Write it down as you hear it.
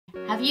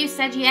Have you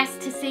said yes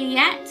to Si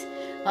yet?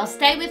 Well,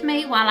 stay with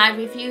me while I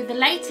review the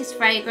latest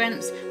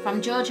fragrance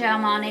from Giorgio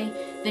Armani,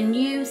 the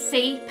new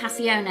Si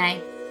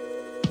Passione.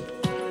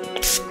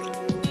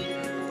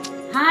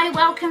 Hi,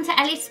 welcome to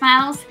Ellie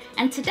Smells,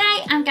 and today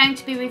I'm going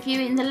to be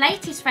reviewing the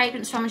latest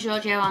fragrance from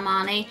Giorgio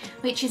Armani,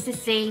 which is the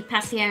Si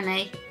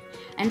Passione.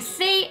 And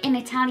Si in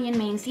Italian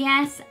means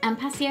yes, and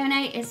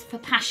Passione is for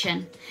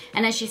passion.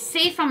 And as you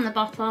see from the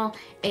bottle,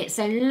 it's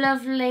a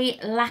lovely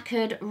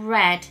lacquered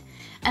red.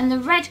 And the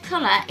red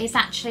colour is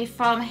actually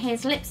from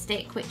his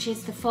lipstick, which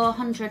is the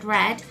 400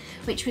 Red,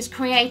 which was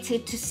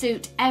created to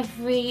suit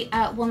every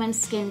woman's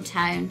skin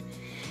tone.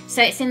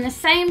 So it's in the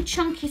same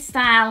chunky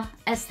style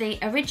as the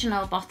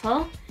original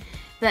bottle,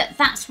 but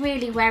that's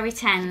really where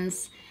it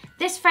ends.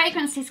 This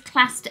fragrance is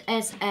classed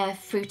as a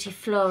fruity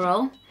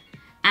floral,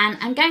 and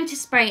I'm going to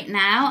spray it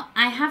now.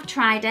 I have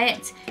tried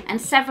it,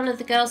 and several of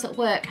the girls at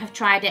work have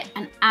tried it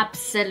and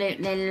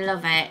absolutely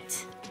love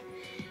it.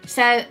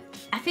 So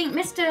I think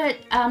Mr.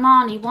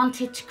 Armani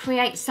wanted to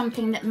create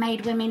something that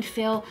made women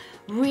feel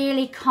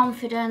really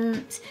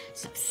confident,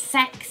 sort of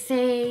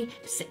sexy,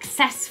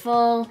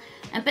 successful,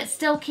 but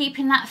still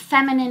keeping that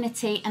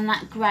femininity and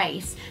that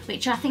grace,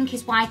 which I think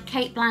is why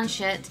Cate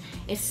Blanchett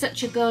is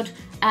such a good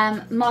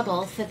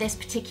model for this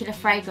particular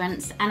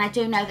fragrance. And I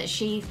do know that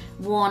she's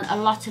worn a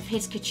lot of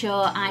his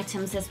couture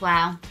items as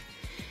well.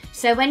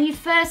 So when you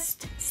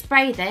first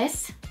spray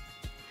this,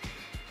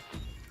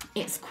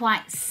 it's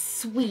quite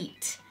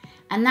sweet.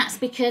 And that's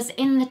because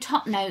in the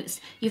top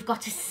notes, you've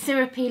got a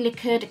syrupy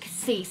liqueur de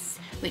cassis,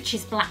 which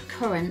is black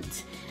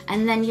currant.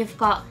 And then you've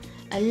got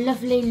a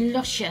lovely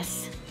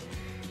luscious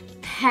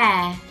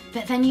pear,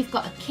 but then you've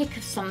got a kick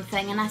of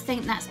something. And I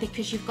think that's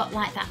because you've got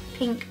like that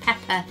pink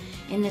pepper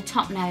in the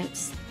top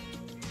notes.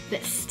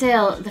 But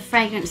still, the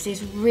fragrance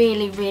is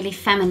really, really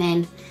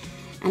feminine.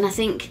 And I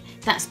think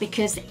that's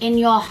because in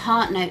your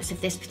heart notes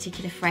of this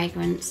particular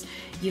fragrance,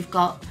 you've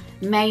got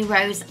May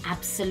Rose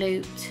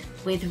Absolute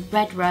with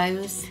red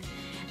rose.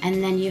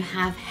 And then you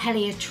have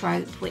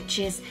heliotrope, which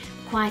is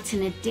quite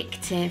an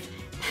addictive,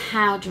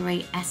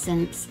 powdery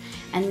essence.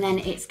 And then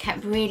it's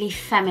kept really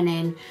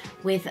feminine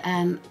with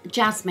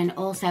jasmine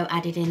also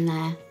added in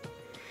there.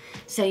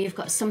 So you've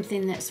got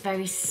something that's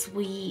very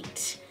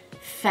sweet,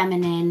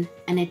 feminine,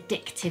 and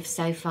addictive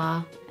so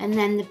far. And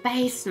then the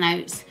base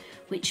notes,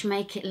 which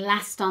make it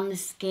last on the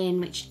skin,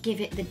 which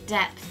give it the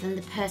depth and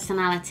the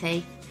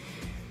personality.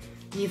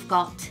 You've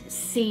got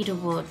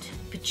cedarwood,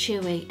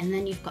 patchouli, and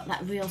then you've got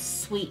that real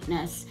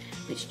sweetness,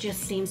 which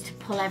just seems to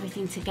pull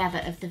everything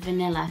together of the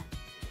vanilla.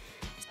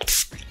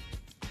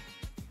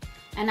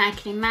 And I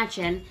can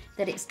imagine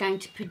that it's going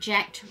to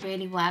project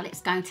really well.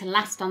 It's going to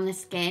last on the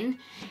skin.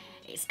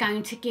 It's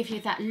going to give you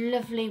that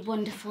lovely,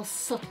 wonderful,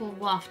 subtle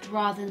waft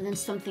rather than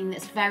something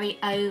that's very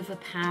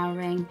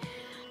overpowering.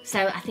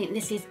 So I think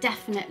this is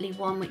definitely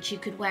one which you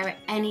could wear at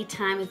any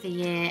time of the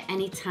year,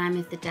 any time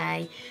of the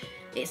day.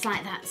 It's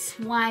like that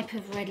swipe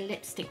of red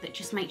lipstick that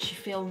just makes you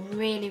feel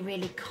really,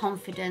 really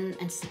confident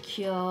and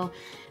secure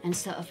and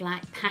sort of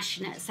like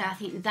passionate. So I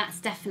think that's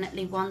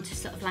definitely one to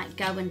sort of like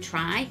go and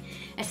try,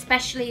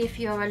 especially if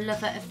you're a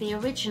lover of the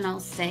original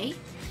Si,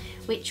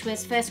 which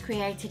was first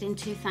created in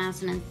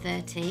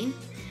 2013.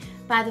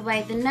 By the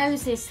way, the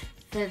noses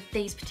for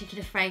these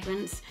particular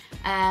fragrance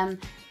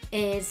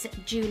is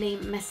Julie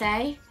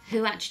Massey,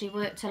 who actually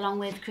worked along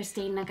with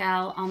Christine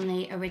Nagel on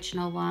the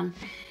original one.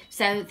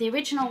 So the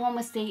original one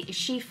was the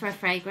Chypre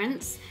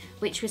fragrance,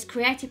 which was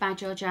created by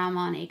Giorgio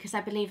Armani, because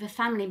I believe a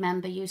family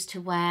member used to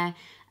wear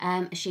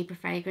a Chypre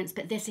fragrance,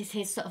 but this is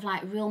his sort of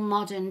like real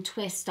modern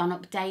twist on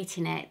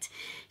updating it.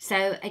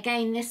 So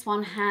again, this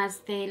one has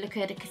the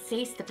liqueur de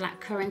cassis, the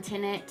black currant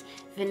in it,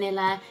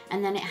 vanilla,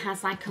 and then it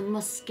has like a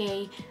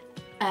musky,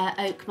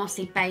 oak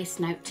mossy base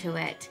note to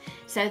it.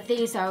 So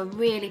these are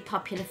really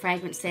popular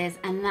fragrances,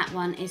 and that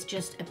one is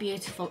just a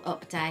beautiful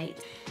update.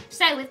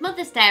 So with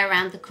Mother's Day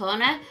around the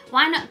corner,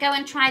 why not go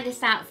and try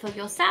this out for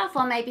yourself,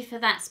 or maybe for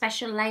that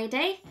special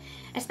lady?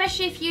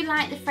 Especially if you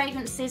like the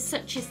fragrances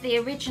such as the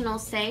original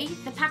Si,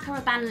 the Paco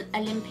Rabanne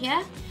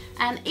Olympia,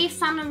 Yves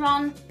Saint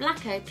Laurent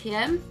Black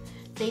Opium,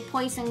 the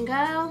Poison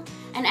Girl,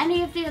 and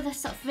any of the other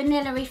sort of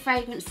vanilla-y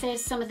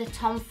fragrances, some of the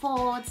Tom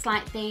Fords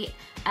like the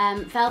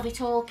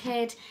Velvet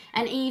Orchid,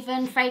 and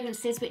even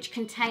fragrances which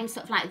contain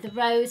sort of like the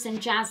rose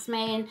and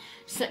jasmine,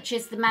 such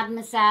as the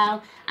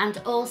Mademoiselle, and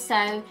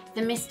also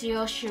the Miss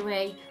Dior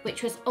Cherie,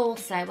 which was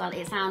also, well,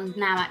 it's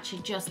now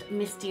actually just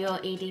Miss Dior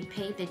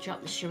EDP, they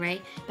dropped the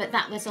Cherie, but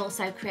that was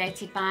also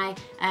created by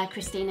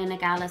Christina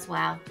Nagel as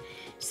well.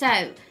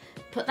 So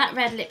put that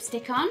red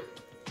lipstick on,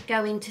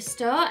 go into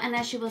store, and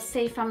as you will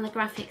see from the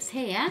graphics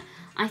here,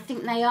 I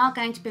think they are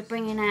going to be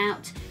bringing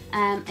out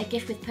a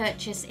gift with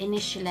purchase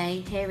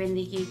initially here in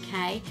the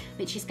UK,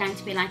 which is going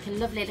to be like a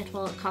lovely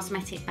little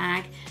cosmetic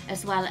bag,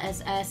 as well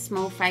as a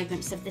small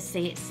fragrance of the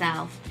Si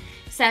itself.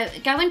 So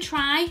go and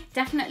try,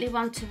 definitely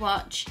one to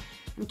watch.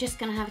 I'm just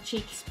going to have a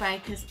cheeky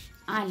spray because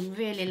I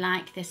really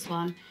like this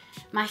one.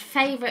 My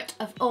favourite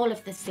of all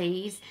of the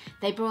Cs,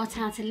 they brought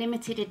out a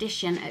limited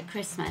edition at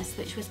Christmas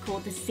which was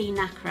called the Si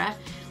Nacre,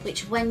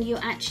 which when you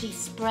actually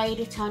sprayed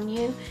it on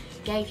you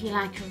gave you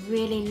like a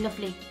really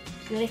lovely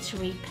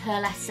glittery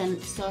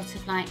pearlescent sort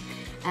of like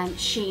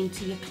sheen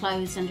to your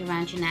clothes and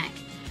around your neck.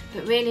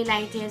 But really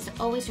ladies,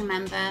 always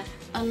remember,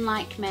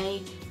 unlike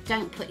me,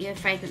 don't put your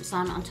fragrance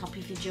on top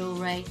of your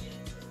jewellery.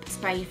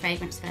 Spray your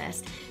fragrance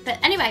first. But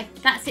anyway,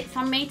 that's it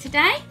from me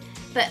today.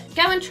 But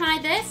go and try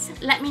this.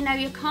 Let me know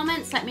your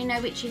comments. Let me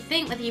know which you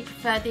think, whether you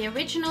prefer the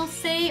original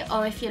C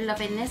or if you're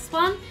loving this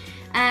one.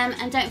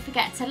 And don't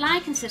forget to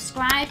like and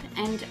subscribe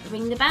and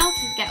ring the bell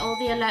to get all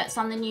the alerts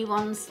on the new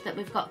ones that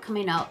we've got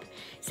coming up.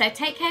 So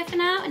take care for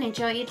now and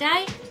enjoy your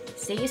day.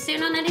 See you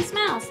soon on Ellie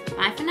Smells.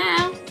 Bye for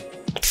now.